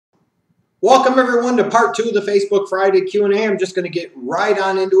Welcome everyone to part 2 of the Facebook Friday Q&A. I'm just going to get right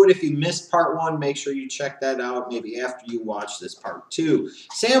on into it. If you missed part 1, make sure you check that out maybe after you watch this part 2.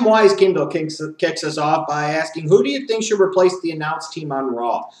 Sam Weiskindle kicks us off by asking, who do you think should replace the announced team on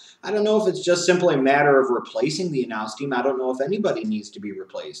Raw? I don't know if it's just simply a matter of replacing the announced team. I don't know if anybody needs to be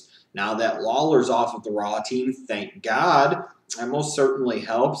replaced. Now that Lawler's off of the Raw team, thank God. That most certainly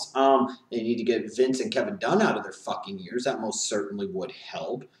helps. They need to get Vince and Kevin Dunn out of their fucking ears. That most certainly would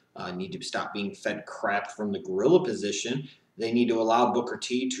help. Need to stop being fed crap from the gorilla position. They need to allow Booker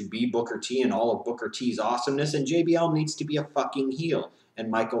T to be Booker T and all of Booker T's awesomeness. And JBL needs to be a fucking heel.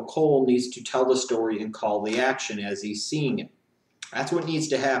 And Michael Cole needs to tell the story and call the action as he's seeing it. That's what needs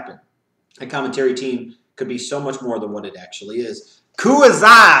to happen. A commentary team could be so much more than what it actually is.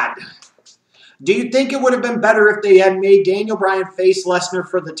 Kuazad! Do you think it would have been better if they had made Daniel Bryan face Lesnar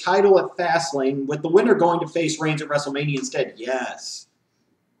for the title at Fastlane, with the winner going to face Reigns at WrestleMania instead? Yes.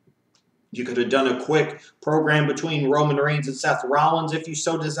 You could have done a quick program between Roman Reigns and Seth Rollins if you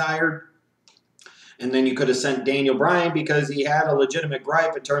so desired. And then you could have sent Daniel Bryan because he had a legitimate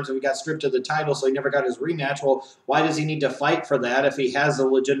gripe in terms of he got stripped of the title, so he never got his rematch. Well, why does he need to fight for that if he has a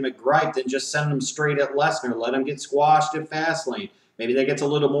legitimate gripe? Then just send him straight at Lesnar. Let him get squashed at Fastlane. Maybe that gets a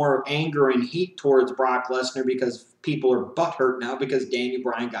little more anger and heat towards Brock Lesnar because people are butthurt now because Daniel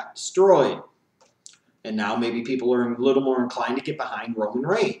Bryan got destroyed. And now maybe people are a little more inclined to get behind Roman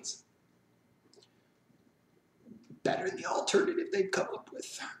Reigns. Better than the alternative they've come up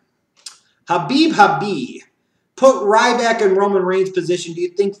with. Habib, put Ryback in Roman Reigns' position. Do you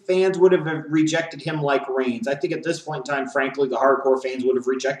think fans would have rejected him like Reigns? I think at this point in time, frankly, the hardcore fans would have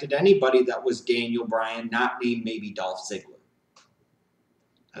rejected anybody that was Daniel Bryan, not named maybe Dolph Ziggler.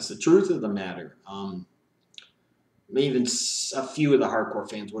 That's the truth of the matter. Even a few of the hardcore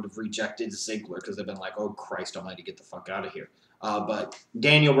fans would have rejected Ziggler because they've been like, oh, Christ almighty, get the fuck out of here. But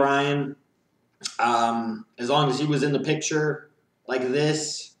Daniel Bryan, as long as he was in the picture like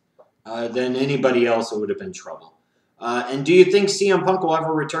this, then anybody else would have been trouble. And do you think CM Punk will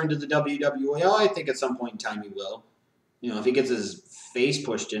ever return to the WWE? Oh, I think at some point in time he will. You know, if he gets his face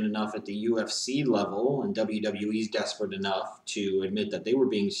pushed in enough at the UFC level and WWE's desperate enough to admit that they were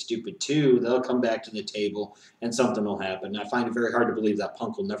being stupid too, they'll come back to the table and something will happen. I find it very hard to believe that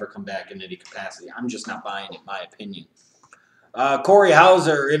Punk will never come back in any capacity. I'm just not buying it, in my opinion. Corey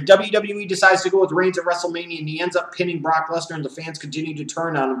Hauser, if WWE decides to go with Reigns at WrestleMania and he ends up pinning Brock Lesnar and the fans continue to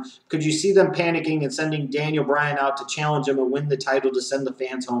turn on him, could you see them panicking and sending Daniel Bryan out to challenge him and win the title to send the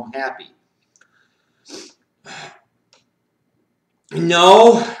fans home happy?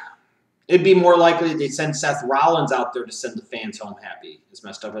 No. It'd be more likely they'd send Seth Rollins out there to send the fans home happy. As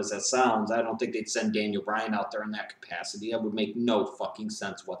messed up as that sounds, I don't think they'd send Daniel Bryan out there in that capacity. That would make no fucking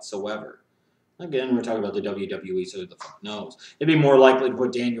sense whatsoever. Again, we're talking about the WWE, so who the fuck knows? It'd be more likely to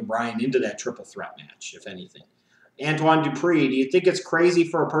put Daniel Bryan into that triple threat match, if anything. Antoine Dupree, do you think it's crazy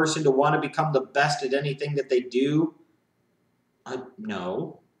for a person to want to become the best at anything that they do?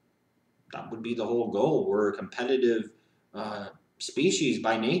 No. That would be the whole goal. We're a competitive species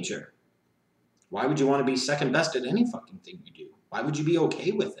by nature. Why would you want to be second best at any fucking thing you do? Why would you be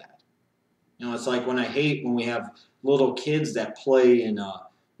okay with that? You know, it's like when I hate when we have little kids that play in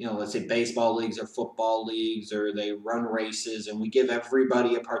let's say baseball leagues or football leagues, or they run races, and we give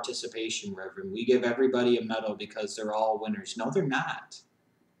everybody a participation ribbon. We give everybody a medal because they're all winners. No, they're not.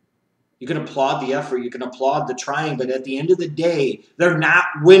 You can applaud the effort. You can applaud the trying, but at the end of the day, they're not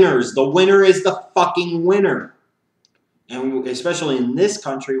winners. The winner is the fucking winner. And especially in this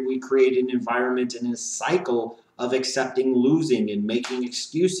country, we create an environment and a cycle of accepting losing and making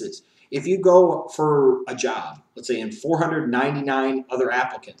excuses. If you go for a job, let's say in 499 other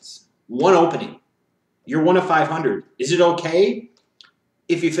applicants, one opening, you're one of 500. Is it okay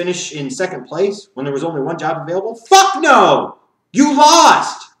if you finish in second place when there was only one job available? Fuck no! You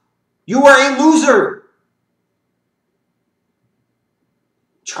lost! You are a loser!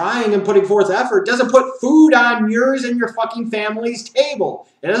 Trying and putting forth effort doesn't put food on yours and your fucking family's table.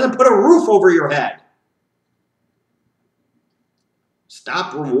 It doesn't put a roof over your head.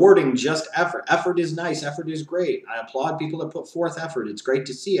 Stop rewarding just effort. Effort is nice. Effort is great. I applaud people that put forth effort. It's great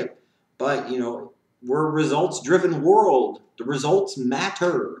to see it. But, we're a results-driven world. The results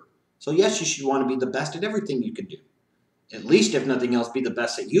matter. So, yes, you should want to be the best at everything you can do. At least, if nothing else, be the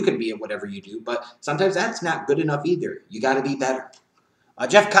best that you can be at whatever you do. But sometimes that's not good enough either. You got to be better.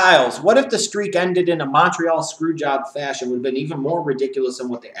 Jeff Kyles, what if the streak ended in a Montreal screwjob fashion? It would have been even more ridiculous than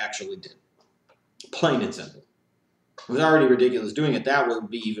what they actually did. Plain and simple. It was already ridiculous. Doing it that way would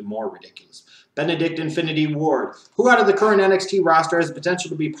be even more ridiculous. Benedict Infinity Ward. Who out of the current NXT roster has the potential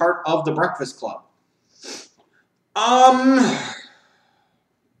to be part of the Breakfast Club?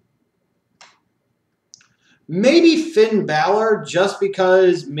 Maybe Finn Balor, just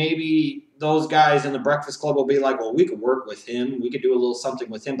because maybe those guys in the Breakfast Club will be like, well, we could work with him. We could do a little something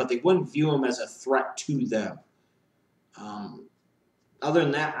with him, but they wouldn't view him as a threat to them. Other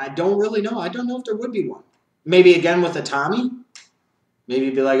than that, I don't really know. I don't know if there would be one. Maybe again with a Tommy. Maybe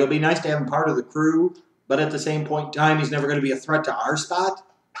it'd be like, it'll be nice to have him part of the crew, but at the same point in time, he's never going to be a threat to our spot.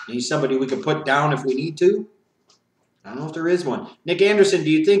 He's somebody we could put down if we need to. I don't know if there is one. Nick Anderson, do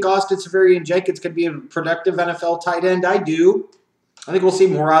you think Austin Severian Jenkins could be a productive NFL tight end? I do. I think we'll see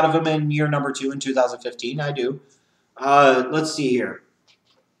more out of him in year number 2 in 2015. I do. Let's see here.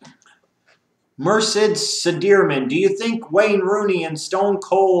 Merced Sadirman, do you think Wayne Rooney and Stone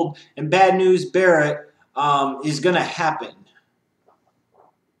Cold and Bad News Barrett is going to happen?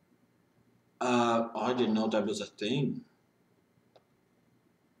 I didn't know that was a thing.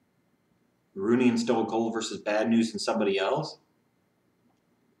 Rooney and Stone Cold versus Bad News and somebody else?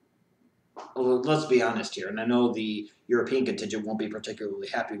 Well, let's be honest here, and I know the European contingent won't be particularly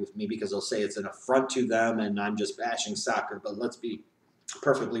happy with me because they'll say it's an affront to them and I'm just bashing soccer, but let's be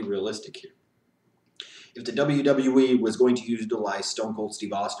perfectly realistic here. If the WWE was going to utilize Stone Cold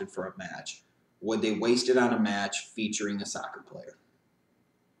Steve Austin for a match, would they waste it on a match featuring a soccer player?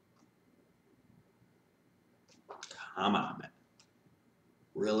 Come on, man.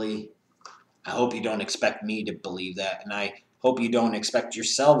 Really? I hope you don't expect me to believe that, and I hope you don't expect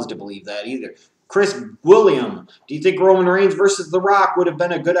yourselves to believe that either. Chris William, do you think Roman Reigns versus The Rock would have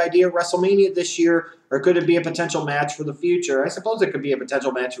been a good idea at WrestleMania this year, or could it be a potential match for the future? I suppose it could be a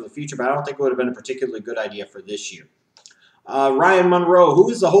potential match for the future, but I don't think it would have been a particularly good idea for this year. Ryan Monroe, who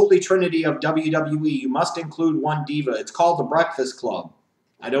is the holy trinity of WWE? You must include one diva. It's called the Breakfast Club.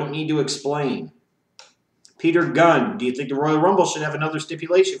 I don't need to explain. Peter Gunn, do you think the Royal Rumble should have another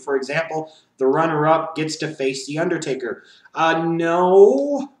stipulation? For example, the runner-up gets to face The Undertaker.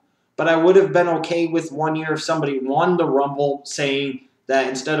 No, but I would have been okay with 1 year if somebody won the Rumble saying that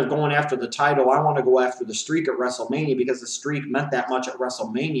instead of going after the title, I want to go after the streak at WrestleMania because the streak meant that much at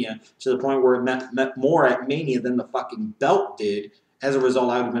WrestleMania to the point where it meant more at Mania than the fucking belt did. As a result,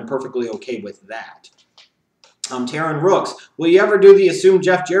 I would have been perfectly okay with that. Taryn Rooks, will you ever do the assumed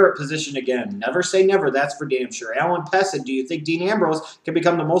Jeff Jarrett position again? Never say never, that's for damn sure. Alan Pessin, do you think Dean Ambrose can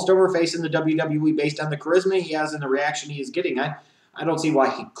become the most over face in the WWE based on the charisma he has and the reaction he is getting? I don't see why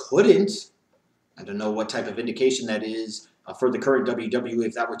he couldn't. I don't know what type of indication that is for the current WWE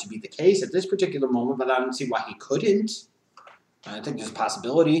if that were to be the case at this particular moment, but I don't see why he couldn't. I think there's a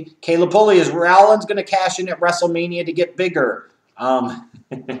possibility. Caleb Pulley, is Rollins going to cash in at WrestleMania to get bigger?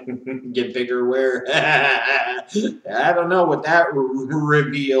 Get bigger where? I don't know with that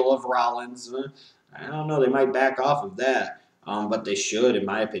reveal of Rollins. I don't know. They might back off of that. But they should, in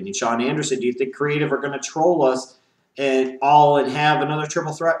my opinion. Sean Anderson, do you think Creative are going to troll us and have another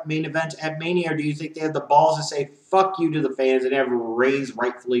triple threat main event at Mania? Or do you think they have the balls to say, fuck you to the fans and have Reigns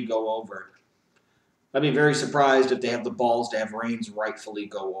rightfully go over? I'd be very surprised if they have the balls to have Reigns rightfully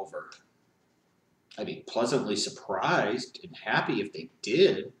go over. I'd be pleasantly surprised and happy if they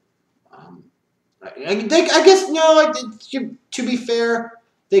did. To be fair,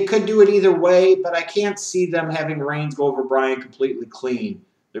 they could do it either way, but I can't see them having Reigns go over Bryan completely clean.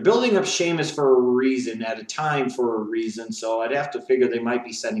 They're building up Sheamus for a reason, at a time for a reason, so I'd have to figure they might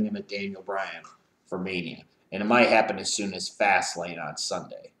be sending him a Daniel Bryan for Mania. And it might happen as soon as Fastlane on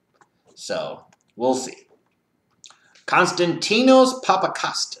Sunday. So, we'll see. Konstantinos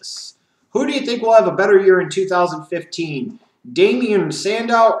Papakostas. Who do you think will have a better year in 2015? Damian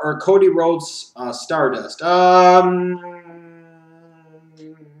Sandow or Cody Rhodes Stardust? A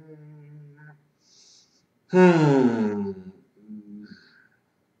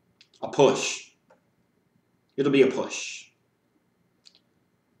push. It'll be a push.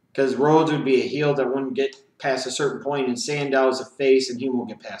 Because Rhodes would be a heel that wouldn't get past a certain point, and Sandow's a face, and he won't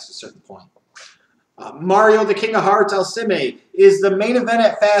get past a certain point. Mario, the King of Hearts, Alcime, is the main event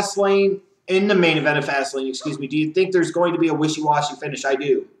at Fastlane, do you think there's going to be a wishy-washy finish? I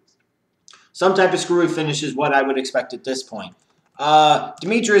do. Some type of screwy finish is what I would expect at this point.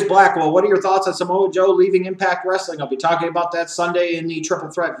 Demetrius Blackwell, what are your thoughts on Samoa Joe leaving Impact Wrestling? I'll be talking about that Sunday in the Triple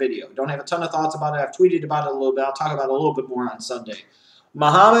Threat video. Don't have a ton of thoughts about it. I've tweeted about it a little bit. I'll talk about it a little bit more on Sunday.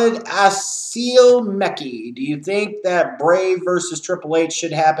 Muhammad Asil Mekki, do you think that Bray versus Triple H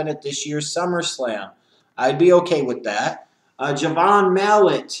should happen at this year's SummerSlam? I'd be okay with that. Javon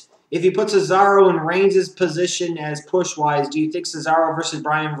Mallet, if he puts Cesaro in Reigns' position as push-wise, do you think Cesaro versus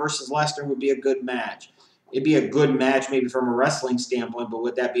Bryan versus Lesnar would be a good match? It'd be a good match maybe from a wrestling standpoint, but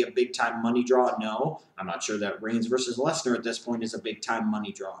would that be a big-time money draw? No. I'm not sure that Reigns versus Lesnar at this point is a big-time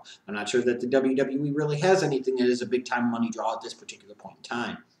money draw. I'm not sure that the WWE really has anything that is a big-time money draw at this particular point in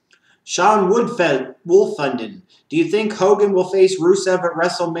time. Sean Wolfenden. Do you think Hogan will face Rusev at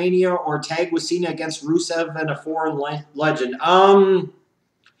WrestleMania or tag with Cena against Rusev and a foreign legend? I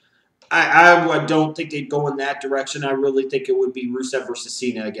don't think they'd go in that direction. I really think it would be Rusev versus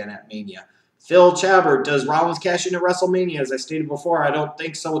Cena again at Mania. Phil Chabert, does Rollins cash in at WrestleMania? As I stated before, I don't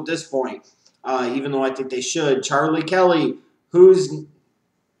think so at this point, even though I think they should. Charlie Kelly, whose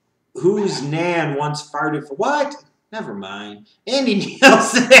Nan once farted for what? Never mind. Andy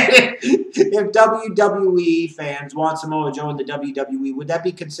Nielsen, if WWE fans want Samoa Joe in the WWE, would that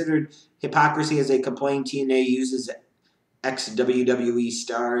be considered hypocrisy as they complain TNA uses ex-WWE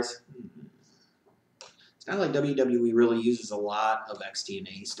stars? It's not like WWE really uses a lot of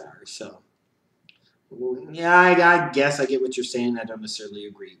ex-TNA stars, so yeah, I guess I get what you're saying. I don't necessarily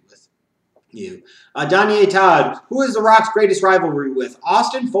agree with you. Donnie Todd, who is The Rock's greatest rivalry with?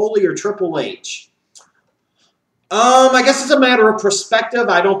 Austin, Foley, or Triple H? I guess it's a matter of perspective.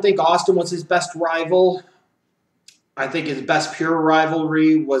 I don't think Austin was his best rival. I think his best pure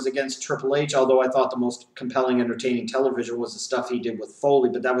rivalry was against Triple H, although I thought the most compelling, entertaining television was the stuff he did with Foley,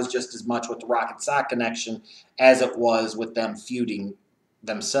 but that was just as much with the Rock and Sock connection as it was with them feuding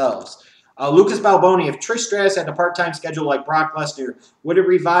themselves. Lucas Balboni, if Trish Stratus had a part-time schedule like Brock Lesnar, would it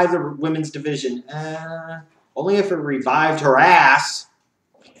revive the women's division? Only if it revived her ass.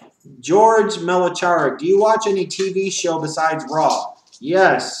 George Melichar, do you watch any TV show besides Raw?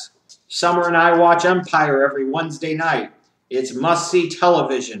 Yes. Summer and I watch Empire every Wednesday night. It's must-see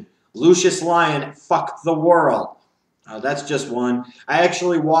television. Lucius Lyon, fuck the world. That's just one. I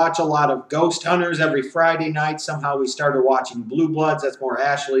actually watch a lot of Ghost Hunters every Friday night. Somehow we started watching Blue Bloods. That's more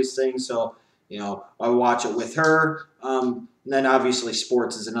Ashley's thing, so, I watch it with her. And then, obviously,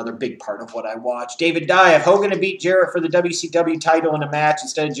 sports is another big part of what I watch. David Dye, if Hogan had beat Jarrett for the WCW title in a match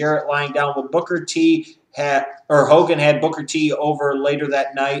instead of Jarrett lying down, would Hogan had Booker T over later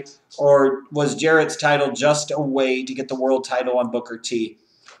that night, or was Jarrett's title just a way to get the world title on Booker T?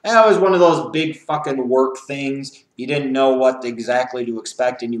 That was one of those big fucking work things. You didn't know what exactly to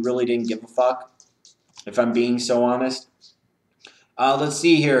expect, and you really didn't give a fuck, if I'm being so honest. Let's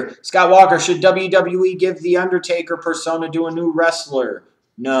see here. Scott Walker, should WWE give The Undertaker persona to a new wrestler?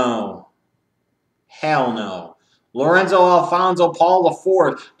 No. Hell no. Lorenzo Alfonso Paul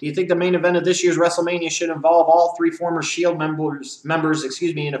IV, do you think the main event of this year's WrestleMania should involve all three former Shield members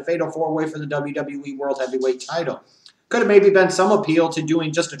in a fatal four-way for the WWE World Heavyweight title? Could have maybe been some appeal to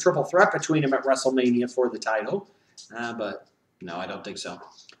doing just a triple threat between them at WrestleMania for the title. But no, I don't think so.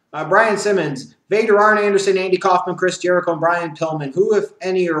 Brian Simmons, Vader, Arn Anderson, Andy Kaufman, Chris Jericho, and Brian Pillman. Who, if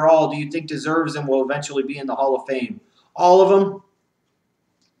any or all, do you think deserves and will eventually be in the Hall of Fame? All of them.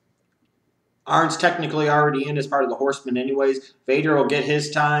 Arn's technically already in as part of the Horsemen anyways. Vader will get his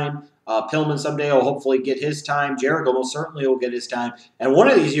time. Pillman someday will hopefully get his time. Jericho most certainly will get his time. And one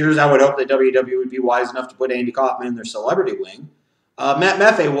of these years, I would hope that WWE would be wise enough to put Andy Kaufman in their celebrity wing. Matt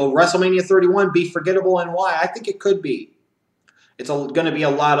Meffey, will WrestleMania 31 be forgettable and why? I think it could be. It's going to be a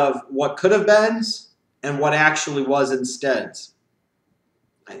lot of what could have been and what actually was instead.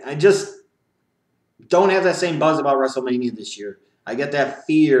 I just don't have that same buzz about WrestleMania this year. I get that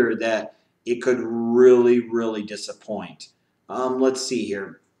fear that it could really, really disappoint. Let's see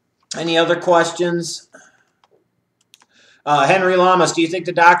here. Any other questions? Henry Lamas, do you think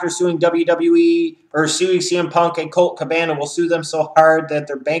the doctors suing WWE or suing CM Punk and Colt Cabana will sue them so hard that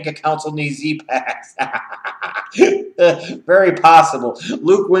their bank accounts will need Z-Packs? Very possible.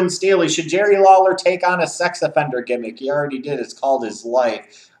 Luke Wynn Staley, should Jerry Lawler take on a sex offender gimmick? He already did. It's called his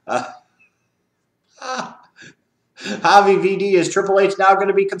life. Javi VD, is Triple H now going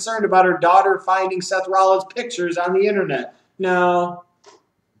to be concerned about her daughter finding Seth Rollins' pictures on the internet? No.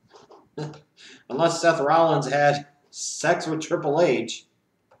 Unless Seth Rollins had sex with Triple H.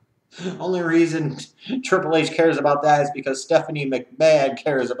 Only reason Triple H cares about that is because Stephanie McMahon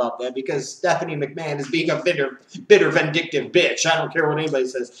cares about that, because Stephanie McMahon is being a bitter, vindictive bitch. I don't care what anybody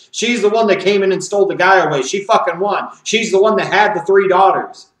says. She's the one that came in and stole the guy away. She fucking won. She's the one that had the 3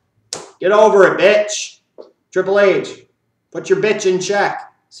 daughters. Get over it, bitch. Triple H, put your bitch in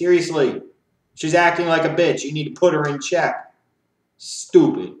check. Seriously. She's acting like a bitch. You need to put her in check.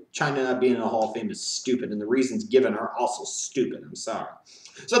 Stupid. China not being in the Hall of Fame is stupid, and the reasons given are also stupid. I'm sorry.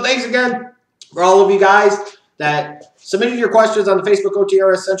 So thanks again for all of you guys that submitted your questions on the Facebook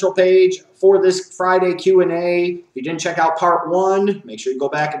OTRS Central page for this Friday Q&A. If you didn't check out Part 1, make sure you go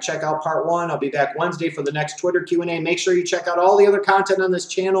back and check out Part 1. I'll be back Wednesday for the next Twitter Q&A. Make sure you check out all the other content on this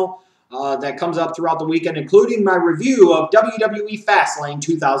channel that comes up throughout the weekend, including my review of WWE Fastlane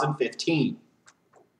 2015.